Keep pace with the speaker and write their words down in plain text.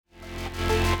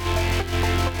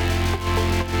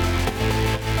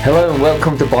Hello and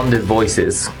welcome to Bonded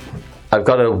Voices. I've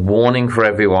got a warning for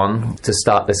everyone to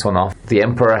start this one off. The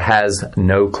Emperor has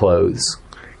no clothes.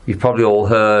 You've probably all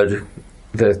heard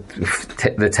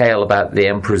the tale about the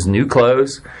Emperor's new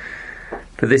clothes,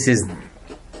 but this is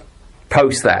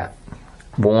post that.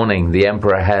 Warning, the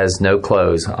Emperor has no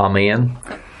clothes. I'm Ian.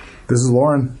 This is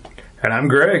Lauren. And I'm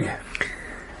Greg.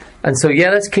 And so,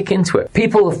 let's kick into it.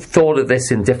 People have thought of this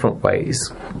in different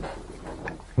ways.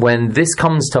 When this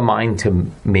comes to mind to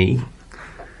me,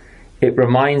 it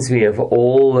reminds me of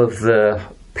all of the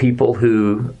people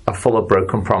who are full of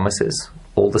broken promises,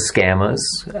 all the scammers,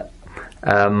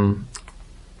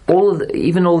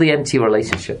 even all the empty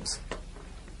relationships.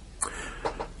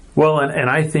 Well, and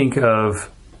I think of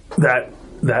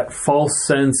that false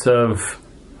sense of,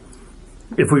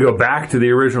 if we go back to the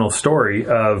original story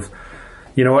of,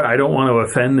 you know what, I don't want to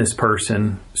offend this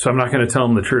person, so I'm not going to tell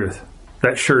them the truth.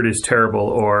 That shirt is terrible,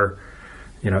 or,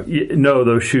 no,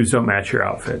 those shoes don't match your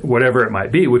outfit, whatever it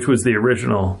might be, which was the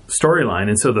original storyline.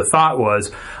 And so the thought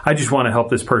was, I just want to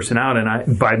help this person out,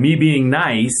 and by me being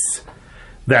nice,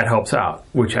 that helps out,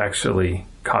 which actually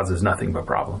causes nothing but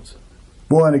problems.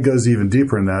 Well, and it goes even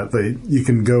deeper in that. You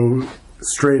can go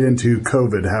straight into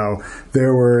COVID, how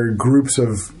there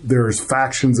was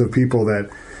factions of people that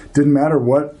didn't matter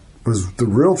what was the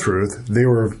real truth, they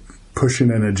were pushing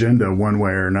an agenda one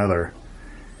way or another.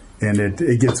 And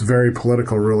it gets very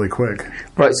political really quick.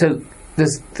 Right, so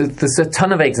there's a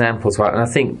ton of examples, right? And I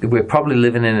think we're probably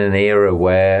living in an era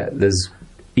where there's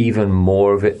even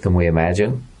more of it than we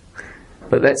imagine.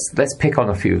 But let's pick on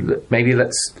a few. Maybe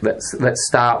let's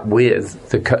start with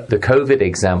the COVID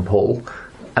example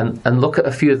and look at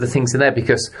a few of the things in there,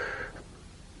 because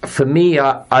for me,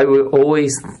 I will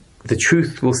always, the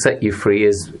truth will set you free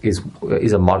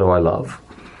is a motto I love,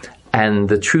 and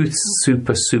the truth's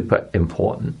super, super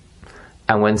important.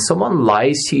 And when someone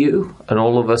lies to you, and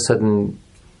all of a sudden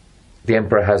the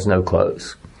Emperor has no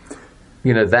clothes,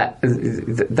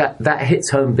 that hits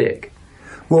home big.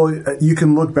 Well, you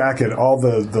can look back at all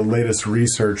the latest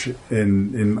research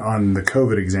on the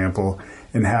COVID example,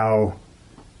 and how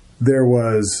there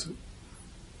was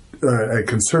a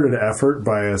concerted effort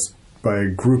by a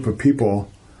group of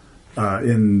people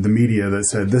in the media that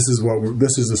said, this is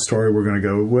the story we're going to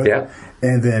go with. Yeah.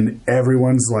 And then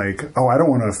everyone's like, oh, I don't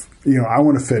want to, I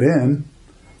want to fit in.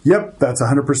 Yep, that's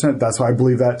 100%. That's why I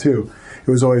believe that too.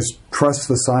 It was always trust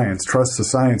the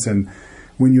science. And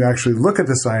when you actually look at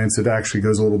the science, it actually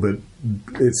goes a little bit,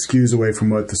 it skews away from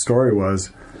what the story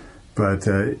was. But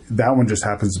that one just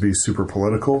happens to be super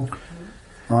political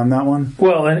on that one.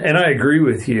 Well, and I agree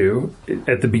with you.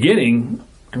 At the beginning,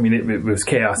 I mean, it was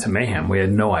chaos and mayhem. We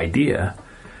had no idea.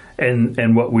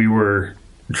 And what we were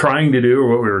trying to do, or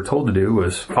what we were told to do,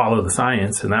 was follow the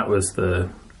science, and that was the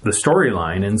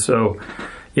storyline. And so,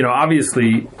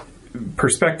 obviously,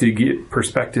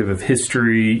 perspective of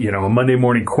history, a Monday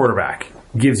morning quarterback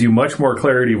gives you much more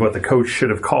clarity of what the coach should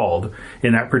have called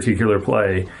in that particular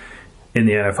play in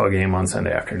the NFL game on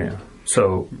Sunday afternoon.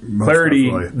 So clarity,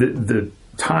 the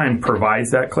time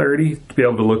provides that clarity to be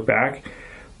able to look back.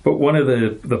 But one of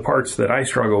the parts that I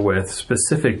struggle with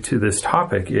specific to this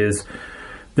topic is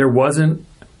there wasn't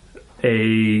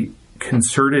a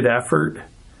concerted effort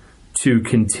to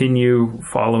continue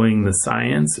following the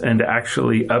science and to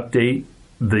actually update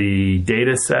the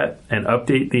data set and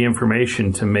update the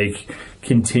information to make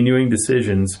continuing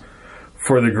decisions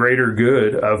for the greater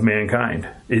good of mankind.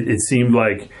 It seemed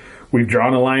like we've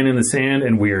drawn a line in the sand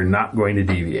and we are not going to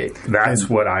deviate. That's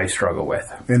what I struggle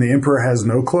with. And the Emperor has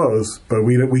no clothes, but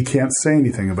we can't say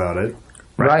anything about it.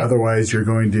 Right. Otherwise, you're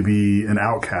going to be an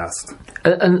outcast.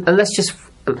 And let's just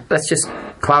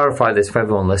clarify this for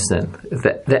everyone listening.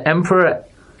 The Emperor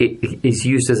is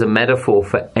used as a metaphor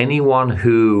for anyone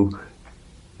who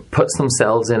puts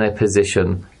themselves in a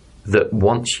position that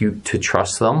wants you to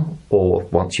trust them or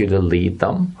wants you to lead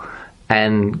them.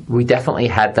 And we definitely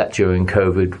had that during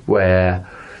COVID, where,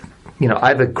 I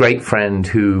have a great friend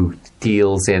who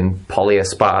deals in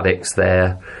polyaspartics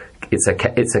there. It's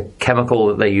a chemical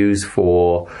that they use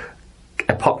for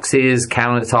epoxies,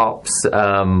 countertops,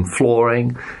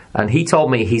 flooring. And he told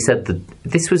me, he said that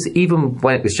this was even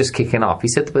when it was just kicking off. He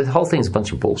said the whole thing's a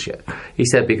bunch of bullshit. He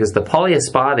said because the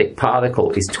polyaspartic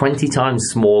particle is 20 times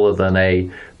smaller than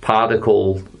a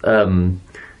particle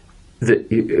that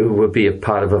would be a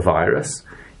part of a virus.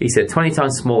 He said 20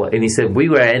 times smaller. And he said, we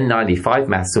wear N95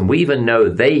 masks, and we even know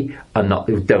they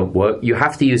don't work. You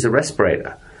have to use a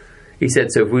respirator. He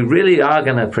said, so if we really are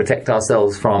going to protect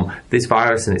ourselves from this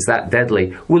virus and it's that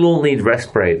deadly, we'll all need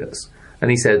respirators.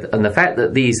 And he said, and the fact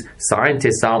that these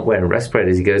scientists aren't wearing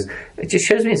respirators, he goes, it just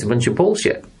shows me it's a bunch of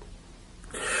bullshit.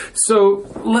 So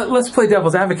let's play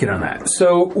devil's advocate on that.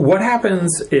 So what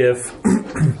happens if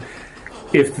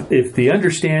if the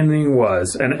understanding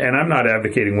was, and I'm not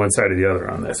advocating one side or the other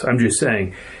on this, I'm just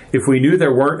saying, if we knew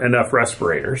there weren't enough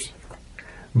respirators,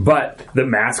 but the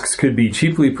masks could be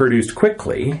cheaply produced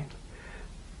quickly,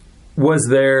 was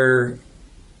there,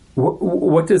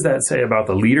 what does that say about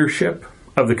the leadership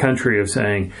of the country of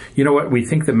saying, you know what, we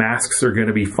think the masks are going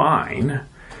to be fine,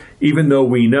 even though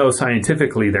we know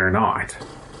scientifically they're not?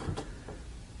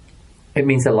 It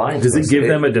means alliance. Does it give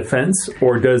them a defense,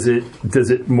 or does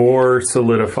it more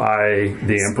solidify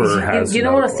the emperor has? You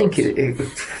know what I think?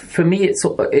 For me,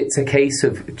 it's a case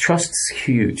of trust's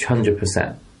huge,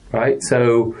 100%. Right.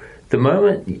 So the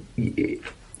moment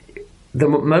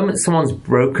someone's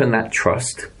broken that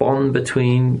trust bond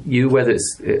between you, whether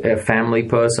it's a family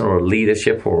person or a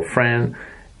leadership or a friend,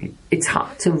 it's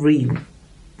hard to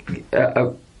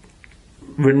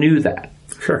renew that.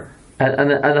 Sure.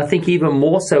 And I think even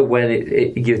more so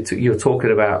when you're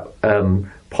talking about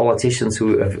politicians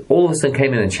who have all of a sudden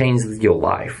came in and changed your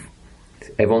life.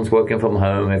 Everyone's working from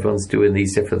home. Everyone's doing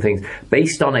these different things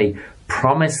based on a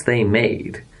promise they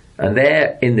made. And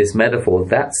they're in this metaphor.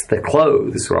 That's the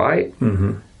clothes, right?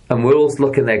 Mm-hmm. And we're all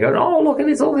looking there going, oh, look,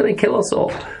 it's all going to kill us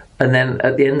all. And then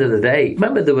at the end of the day,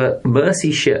 remember there were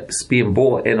Mercy ships being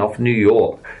brought in off New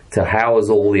York to house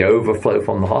all the overflow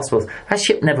from the hospitals. That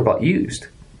ship never got used.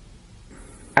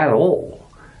 At all.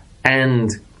 And,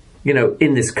 you know,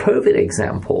 in this COVID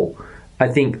example, I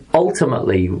think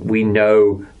ultimately we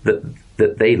know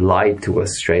that they lied to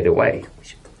us straight away.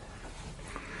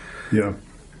 Yeah.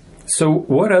 So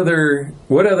what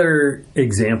other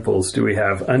examples do we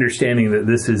have, understanding that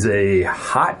this is a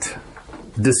hot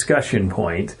discussion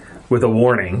point with a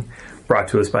warning brought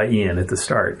to us by Ian at the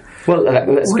start? Well,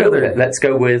 let's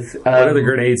go with what other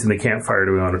grenades in the campfire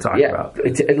do we want to talk about?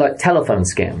 Like telephone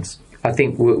scams. I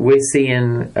think we're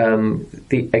seeing,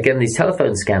 these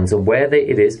telephone scams, and where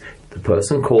it is, the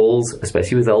person calls,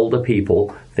 especially with older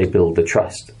people, they build the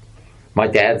trust. My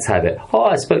dad's had it. Oh,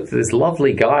 I spoke to this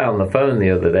lovely guy on the phone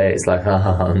the other day. It's like,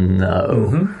 oh, no.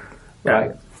 Mm-hmm.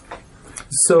 Right?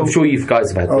 So, I'm sure you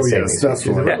guys have had the same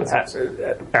experience.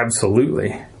 Yeah,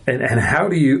 absolutely. And how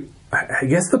do you, I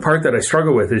guess the part that I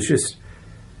struggle with is just,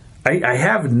 I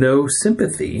have no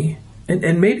sympathy.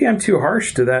 And maybe I'm too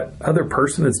harsh to that other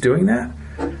person that's doing that.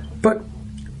 But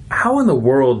how in the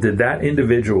world did that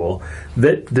individual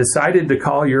that decided to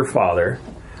call your father,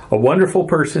 a wonderful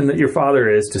person that your father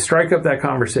is, to strike up that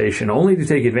conversation only to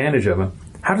take advantage of him,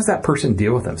 how does that person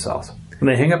deal with themselves? When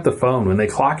they hang up the phone, when they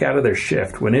clock out of their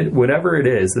shift, whatever it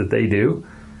is that they do,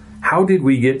 how did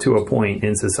we get to a point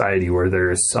in society where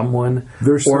there is someone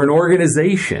or an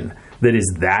organization that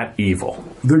is that evil?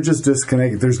 They're just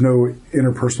disconnected. There's no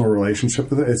interpersonal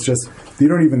relationship with it. It's just, you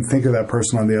don't even think of that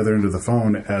person on the other end of the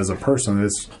phone as a person.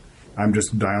 I'm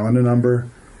just dialing a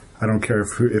number. I don't care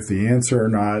if they answer or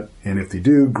not. And if they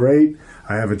do, great.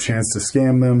 I have a chance to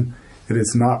scam them.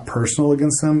 It's not personal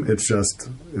against them.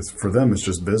 For them, it's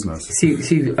just business.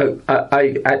 See,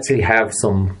 I actually have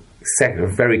some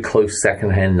very close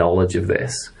secondhand knowledge of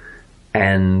this.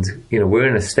 And, you know, we're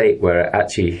in a state where it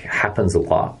actually happens a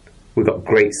lot. We've got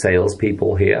great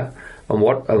salespeople here, and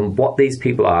what these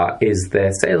people are is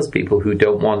they're salespeople who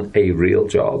don't want a real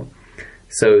job.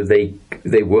 So they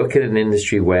work in an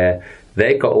industry where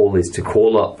their goal is to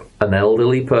call up an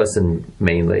elderly person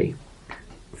mainly.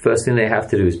 First thing they have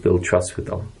to do is build trust with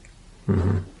them.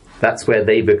 Mm-hmm. That's where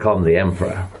they become the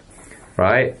emperor,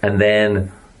 right? And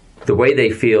then the way they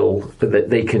feel that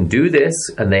they can do this,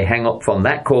 and they hang up from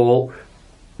that call,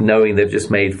 knowing they've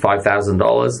just made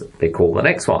 $5,000, they call the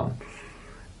next one.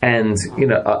 And, you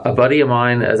know, a buddy of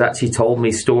mine has actually told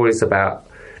me stories about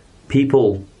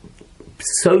people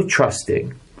so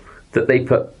trusting that they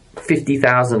put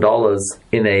 $50,000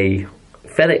 in a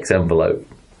FedEx envelope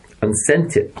and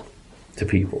sent it to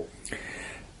people.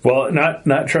 Well,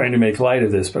 not trying to make light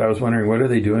of this, but I was wondering, what are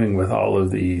they doing with all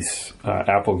of these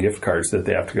Apple gift cards that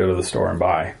they have to go to the store and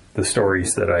buy? The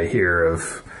stories that I hear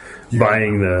of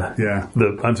buying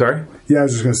the I'm sorry? Yeah, I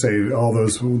was just going to say all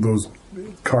those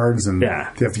cards, and they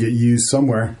have to get used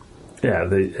somewhere. Yeah,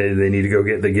 they need to go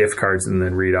get the gift cards and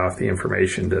then read off the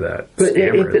information to that.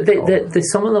 But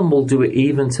some of them will do it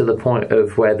even to the point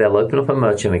of where they'll open up a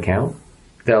merchant account.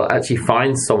 They'll actually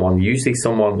find someone, usually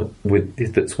someone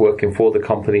that's working for the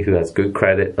company who has good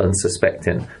credit,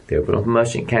 unsuspecting. They open up a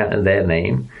merchant account in their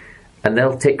name, and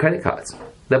they'll take credit cards.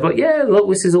 They'll be like, yeah, look,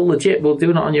 this is all legit. We'll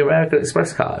do it on your American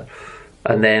Express card.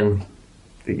 And then,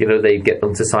 you know, they get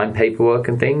them to sign paperwork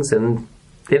and things, and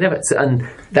They never, and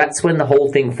that's when the whole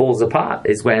thing falls apart,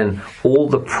 is when all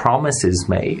the promises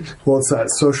made. Well, it's that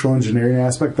social engineering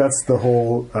aspect. That's the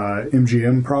whole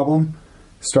MGM problem.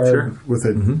 Started with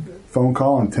a phone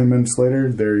call, and 10 minutes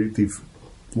later, they've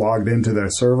logged into their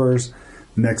servers.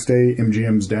 Next day,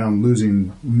 MGM's down,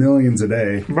 losing millions a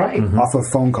day off a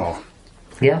phone call.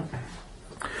 Yeah.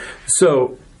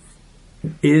 So,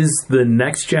 is the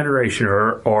next generation,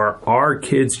 or our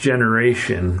kids'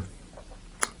 generation,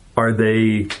 are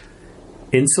they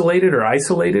insulated or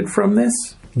isolated from this,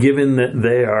 given that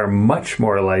they are much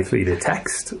more likely to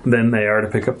text than they are to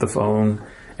pick up the phone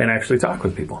and actually talk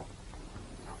with people?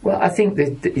 Well, I think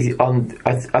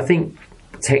I think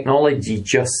technology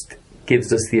just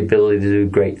gives us the ability to do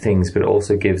great things, but it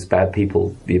also gives bad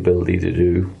people the ability to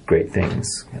do great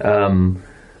things.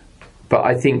 But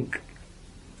I think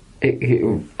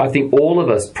all of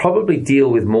us probably deal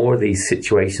with more of these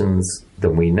situations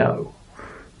than we know.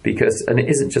 And it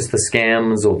isn't just the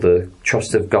scams or the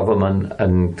trust of government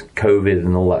and COVID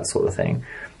and all that sort of thing.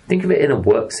 Think of it in a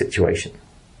work situation.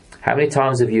 How many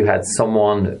times have you had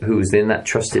someone who's in that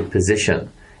trusted position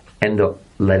end up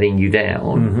letting you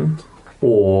down?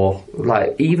 Or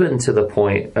like even to the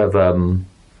point of,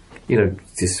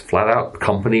 just flat out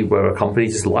company where a company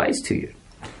just lies to you.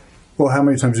 Well, how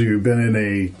many times have you been in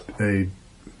a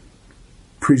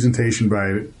presentation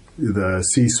by the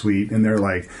C-suite and they're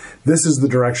like, this is the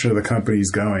direction of the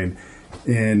company's going,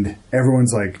 and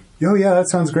everyone's like, oh yeah, that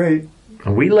sounds great.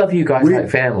 We love you guys like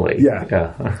family.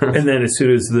 Yeah. And then as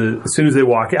soon as they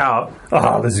walk out,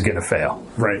 this is going to fail.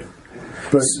 Right.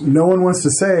 But no one wants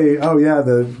to say, oh yeah,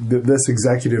 this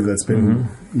executive that's been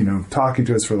talking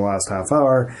to us for the last half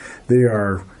hour, they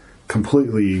are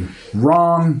completely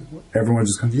wrong. Everyone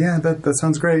just goes, yeah, that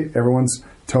sounds great. Everyone's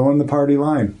towing the party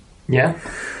line. Yeah.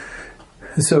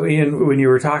 So, Ian, when you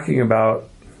were talking about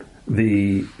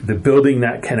the building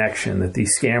that connection, that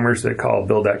these scammers that call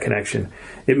build that connection,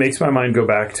 it makes my mind go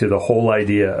back to the whole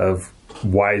idea of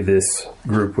why this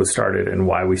group was started and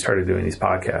why we started doing these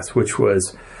podcasts, which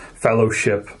was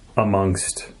fellowship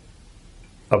amongst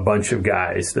a bunch of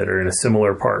guys that are in a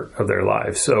similar part of their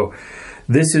lives. So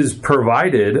this has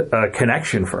provided a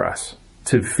connection for us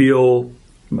to feel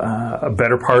a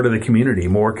better part of the community,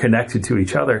 more connected to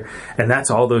each other. And that's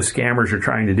all those scammers are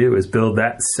trying to do, is build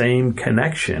that same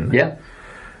connection. Yeah.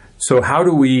 So how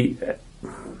do we,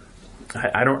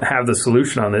 I don't have the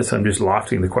solution on this, I'm just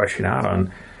lofting the question out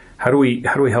on how do we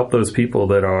help those people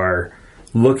that are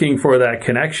looking for that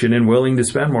connection and willing to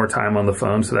spend more time on the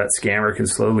phone so that scammer can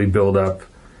slowly build up.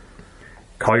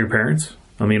 Call your parents.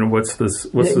 I mean, what's the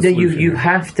solution? You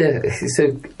have to.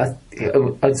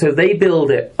 So they build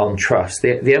it on trust.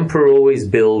 The emperor always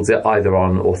builds it either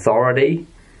on authority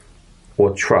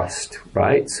or trust,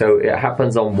 right? So it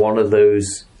happens on one of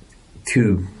those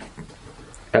two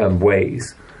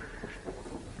ways.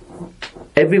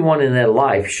 Everyone in their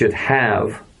life should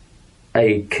have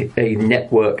a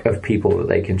network of people that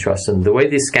they can trust. And the way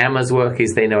these scammers work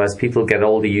is they know as people get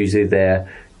older, usually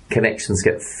their connections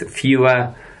get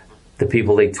fewer. The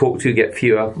people they talk to get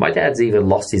fewer. My dad's even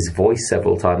lost his voice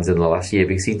several times in the last year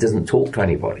because he doesn't talk to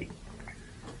anybody.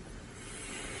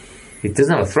 He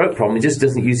doesn't have a throat problem, he just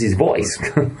doesn't use his voice.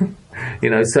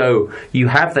 So you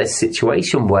have that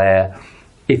situation where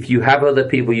if you have other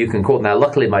people you can call. Now,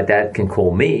 luckily, my dad can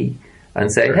call me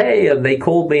and say, hey, and they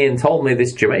called me and told me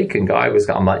this Jamaican guy was...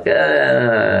 I'm like,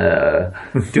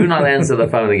 do not answer the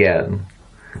phone again.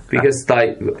 Because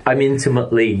I'm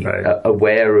intimately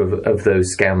aware of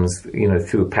those scams,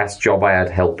 through a past job I had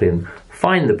helping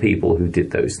find the people who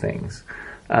did those things.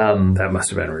 That must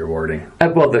have been rewarding.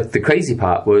 Well, the crazy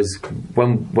part was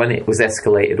when it was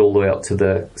escalated all the way up to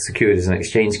the Securities and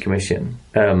Exchange Commission,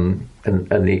 and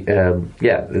they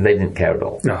didn't care at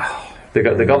all. Oh.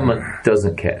 The government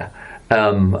doesn't care.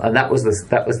 And that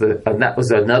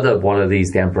was another one of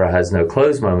these, the emperor has no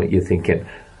clothes moment. You're thinking,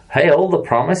 hey, all the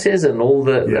promises and all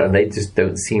and they just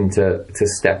don't seem to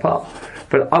step up.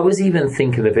 But I was even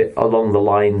thinking of it along the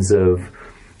lines of,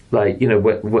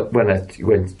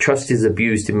 when trust is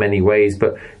abused in many ways,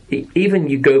 but even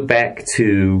you go back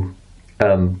to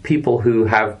people who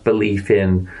have belief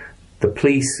in the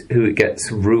police, who it gets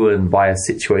ruined by a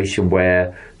situation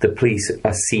where the police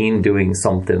are seen doing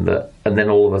something and then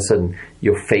all of a sudden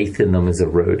your faith in them is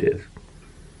eroded.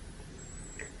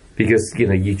 Because,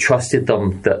 you trusted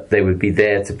them that they would be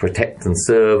there to protect and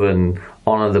serve and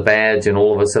honor the badge, and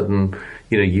all of a sudden,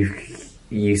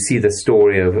 you see the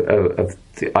story of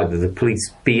either the police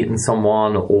beating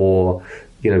someone or,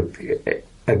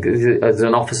 as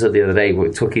an officer the other day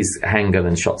took his handgun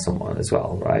and shot someone as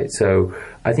well, right? So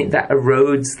I think that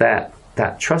erodes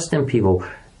that trust in people.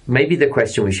 maybe the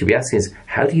question we should be asking is,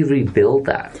 how do you rebuild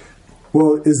that?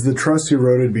 Well, is the trust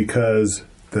eroded because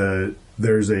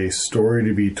there's a story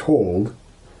to be told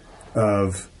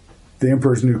of the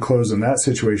emperor's new clothes in that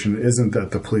situation isn't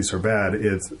that the police are bad,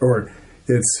 it's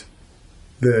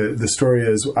the story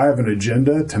is, I have an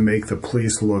agenda to make the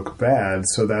police look bad,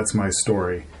 so that's my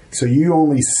story. So you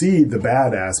only see the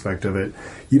bad aspect of it.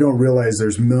 You don't realize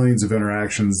there's millions of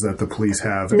interactions that the police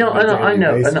have. No, I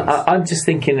know. And I'm just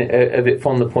thinking of it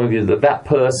from the point of view that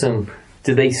person,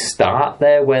 do they start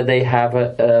there where they have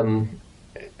an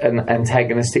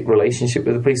antagonistic relationship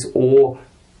with the police, or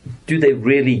do they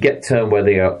really get turned where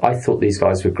they go, I thought these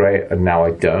guys were great and now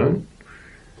I don't?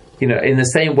 You know, in the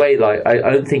same way, like, I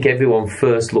don't think everyone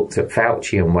first looked at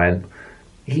Fauci and went,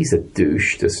 he's a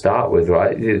douche to start with,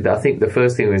 right? I think the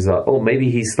first thing was like, oh, maybe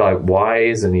he's like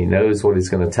wise and he knows what he's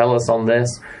going to tell us on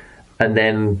this. And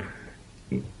then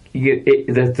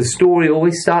the story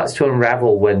always starts to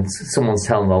unravel when someone's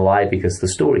telling a lie because the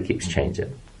story keeps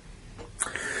changing.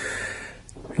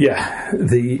 Yeah,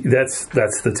 that's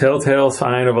the telltale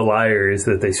sign of a liar is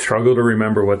that they struggle to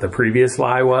remember what the previous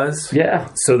lie was. Yeah,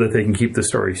 so that they can keep the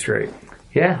story straight.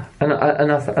 Yeah, and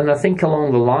I think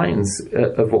along the lines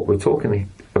of what we're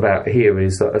talking about here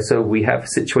is that, so we have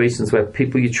situations where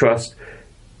people you trust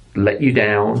let you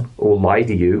down or lie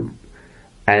to you,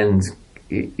 and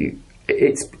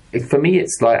it's for me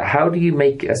it's like, how do you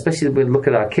make, especially when we look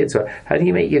at our kids, right, how do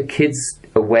you make your kids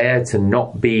aware to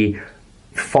not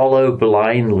follow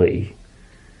blindly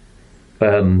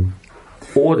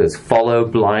orders, follow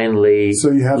blindly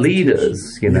so you have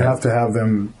leaders? You have to have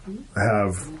them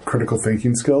have critical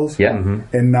thinking skills,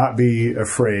 and not be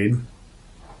afraid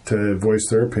to voice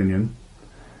their opinion.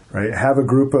 Right? Have a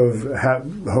group of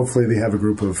hopefully they have a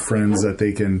group of friends that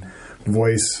they can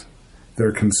voice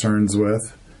their concerns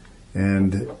with.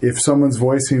 And if someone's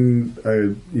voicing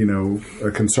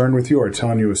a concern with you or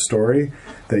telling you a story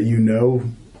that you know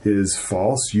is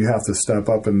false, you have to step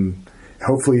up and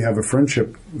hopefully you have a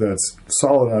friendship that's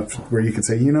solid enough where you can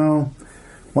say,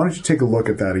 why don't you take a look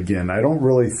at that again? I don't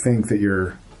really think that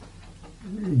you're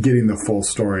getting the full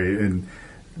story. And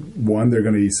one, they're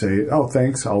going to say, oh,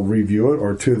 thanks, I'll review it.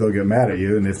 Or two, they'll get mad at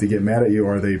you. And if they get mad at you,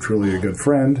 are they truly a good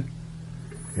friend?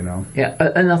 Yeah,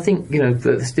 and I think,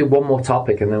 let's do one more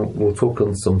topic and then we'll talk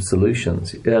on some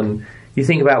solutions. You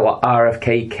think about what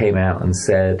RFK came out and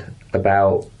said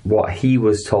about what he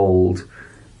was told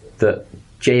that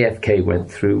JFK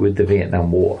went through with the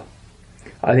Vietnam War.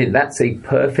 I think that's a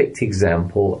perfect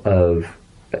example of,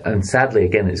 and sadly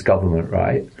again it's government,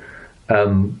 right?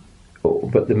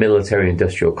 But the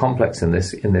military-industrial complex in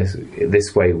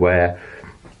this way, where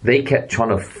they kept trying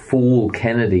to fool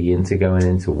Kennedy into going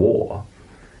into war,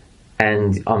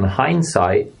 and on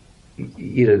hindsight,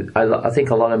 I think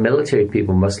a lot of military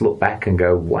people must look back and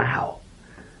go, "Wow,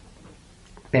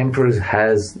 the Emperor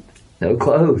has no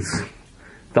clothes."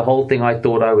 The whole thing I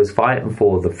thought I was fighting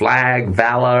for, the flag,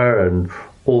 valor, and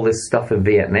all this stuff in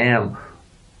Vietnam,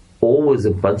 all was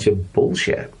a bunch of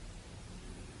bullshit.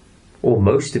 Or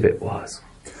most of it was.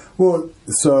 Well,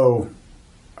 so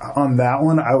on that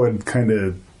one, I would kind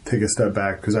of take a step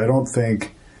back, because I don't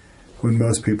think when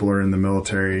most people are in the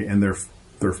military and they're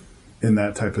in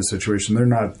that type of situation, they're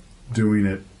not doing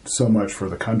it so much for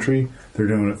the country. They're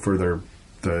doing it for the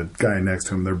guy next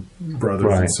to them, their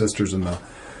brothers and sisters in the...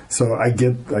 So I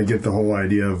get the whole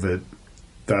idea of it.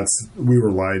 We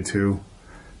were lied to,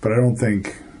 but I don't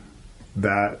think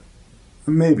that.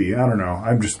 Maybe, I don't know.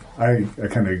 I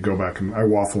kind of go back and I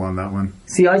waffle on that one.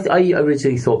 See, I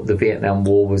originally thought the Vietnam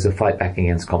War was a fight back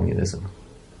against communism,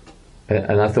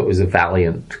 and I thought it was a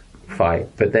valiant fight.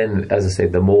 But then, as I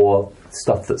said, the more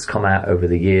stuff that's come out over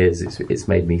the years, it's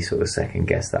made me sort of second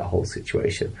guess that whole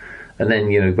situation. And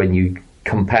then when you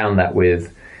compound that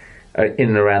with in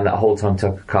and around that whole time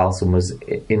Tucker Carlson was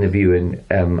interviewing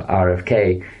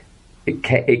RFK,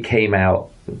 it came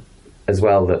out as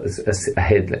well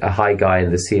that a high guy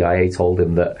in the CIA told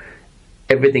him that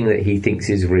everything that he thinks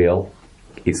is real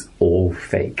is all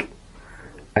fake.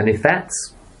 And if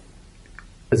that's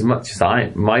as much as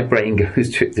my brain goes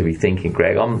to it to be thinking,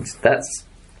 Greg, that's...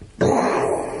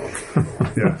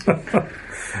 Yeah.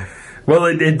 Well,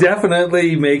 it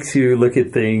definitely makes you look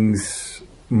at things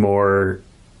more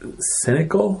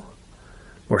cynical,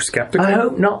 more skeptical. I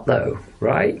hope not, though,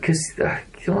 right? Because you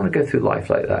don't want to go through life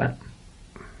like that.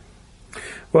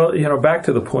 Well, back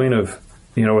to the point of,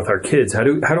 with our kids, how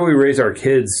do we raise our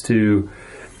kids to,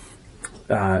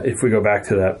 if we go back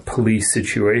to that police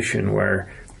situation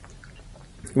where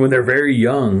when they're very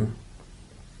young,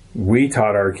 we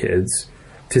taught our kids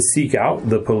to seek out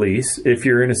the police if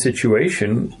you're in a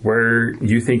situation where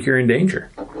you think you're in danger.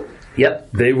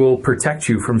 Yep. They will protect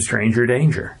you from stranger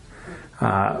danger.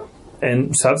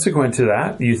 And subsequent to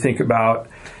that, you think about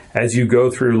as you go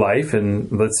through life,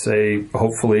 and let's say,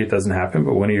 hopefully it doesn't happen,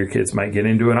 but one of your kids might get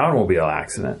into an automobile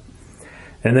accident.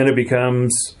 And then it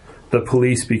becomes, the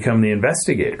police become the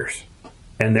investigators.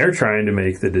 And they're trying to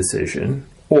make the decision,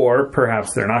 or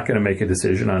perhaps they're not going to make a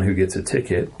decision on who gets a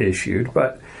ticket issued,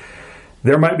 but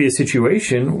there might be a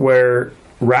situation where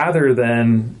rather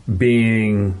than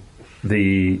being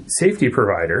the safety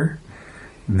provider,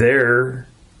 they're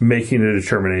making a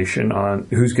determination on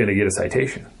who's going to get a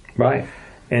citation. Right.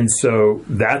 And so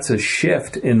that's a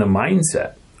shift in the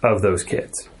mindset of those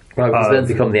kids. Right, because then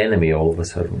become the enemy all of a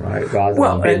sudden, right? Rather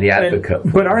than being the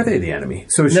advocate. But are they the enemy?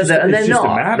 So it's No, just, they're it's just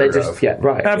not. a matter They're just, of... yeah,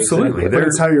 right. Absolutely. Exactly. But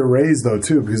it's how you're raised, though,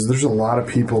 too, because there's a lot of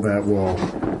people that will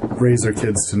raise their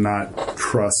kids to not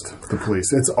trust the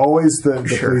police. It's always the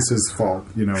Sure. police's fault,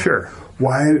 you know. Sure.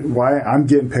 Why I'm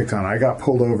getting picked on? I got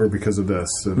pulled over because of this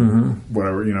and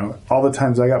whatever, you know. All the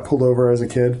times I got pulled over as a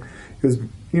kid, it was,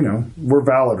 you know, were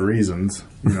valid reasons.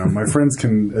 You know, my friends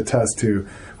can attest to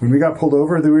when we got pulled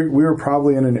over, we were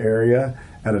probably in an area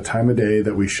at a time of day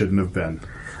that we shouldn't have been.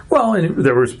 Well, and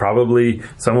there was probably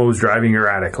someone was driving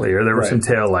erratically, or there were some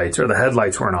taillights, or the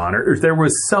headlights weren't on, or there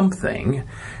was something.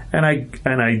 And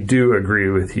I do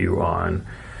agree with you on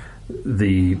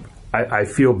I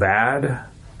feel bad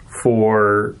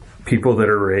for people that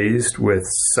are raised with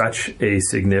such a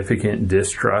significant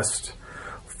distrust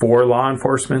for law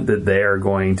enforcement that they are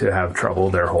going to have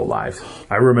trouble their whole lives.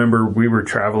 I remember we were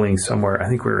traveling somewhere, I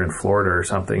think we were in Florida or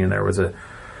something, and there was a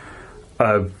I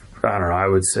don't know, I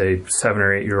would say 7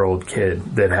 or 8 year old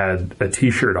kid that had a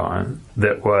t-shirt on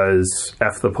that was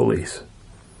F the police.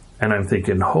 And I'm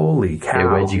thinking, holy cow.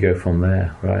 Yeah, where'd you go from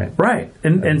there, right? Right.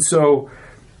 And so,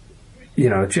 you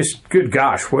know, just good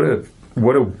gosh, what a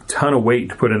ton of weight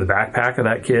to put in the backpack of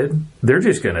that kid. They're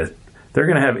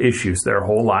gonna have issues their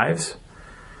whole lives.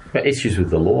 But issues with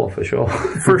the law, for sure.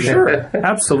 For sure.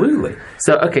 Absolutely.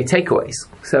 So, okay, takeaways.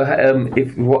 So,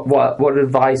 what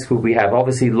advice would we have?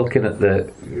 Obviously, looking at the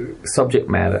subject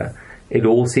matter, it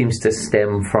all seems to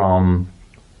stem from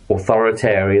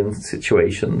authoritarian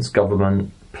situations,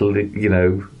 government,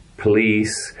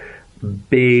 police,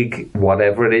 big,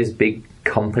 whatever it is, big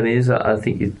companies. I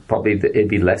think it'd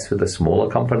be less with a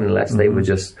smaller company, unless they were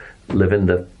just living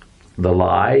the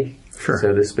lie. Sure.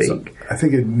 So to speak. So I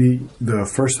think the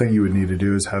first thing you would need to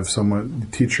do is have someone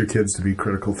teach your kids to be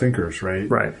critical thinkers, right?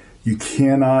 Right. You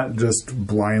cannot just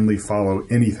blindly follow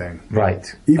anything. Right.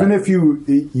 Even if you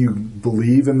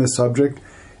believe in the subject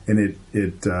and it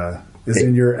is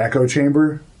in your echo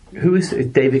chamber. Who is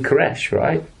David Koresh,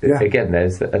 right? Yeah. Again,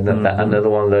 there's another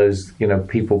one of those, you know,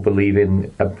 people believe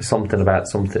in something about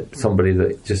somebody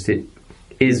that just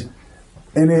is.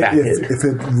 And if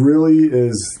it really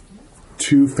is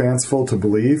too fanciful to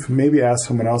believe, maybe ask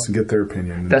someone else and get their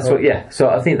opinion. So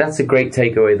I think that's a great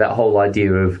takeaway, that whole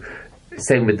idea of,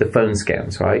 same with the phone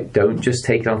scams, right? Don't just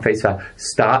take it on face value.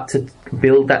 Start to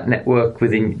build that network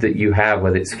within that you have,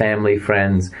 whether it's family,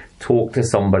 friends, talk to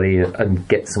somebody and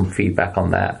get some feedback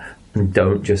on that, and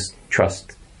don't just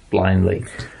trust blindly.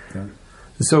 Yeah.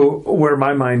 So where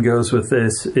my mind goes with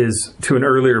this is to an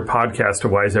earlier podcast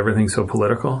of why is everything so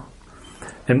political?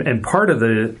 And part of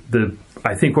the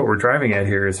I think what we're driving at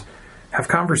here is have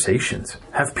conversations.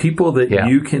 Have people that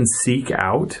you can seek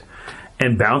out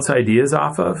and bounce ideas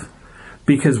off of.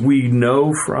 Because we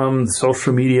know from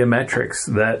social media metrics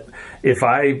that if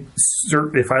I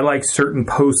like certain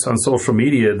posts on social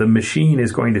media, the machine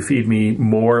is going to feed me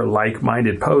more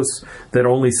like-minded posts that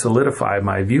only solidify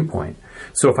my viewpoint.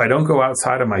 So if I don't go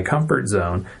outside of my comfort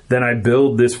zone, then I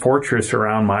build this fortress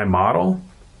around my model,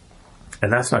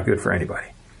 and that's not good for anybody.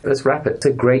 Let's wrap it. It's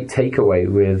a great takeaway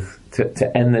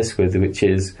to end this with, which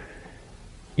is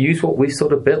use what we've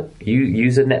sort of built. You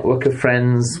use a network of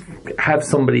friends, have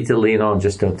somebody to lean on,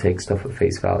 just don't take stuff at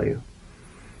face value.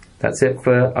 That's it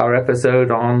for our episode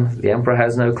on The Emperor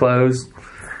Has No Clothes.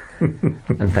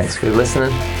 And thanks for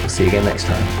listening. We'll see you again next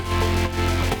time.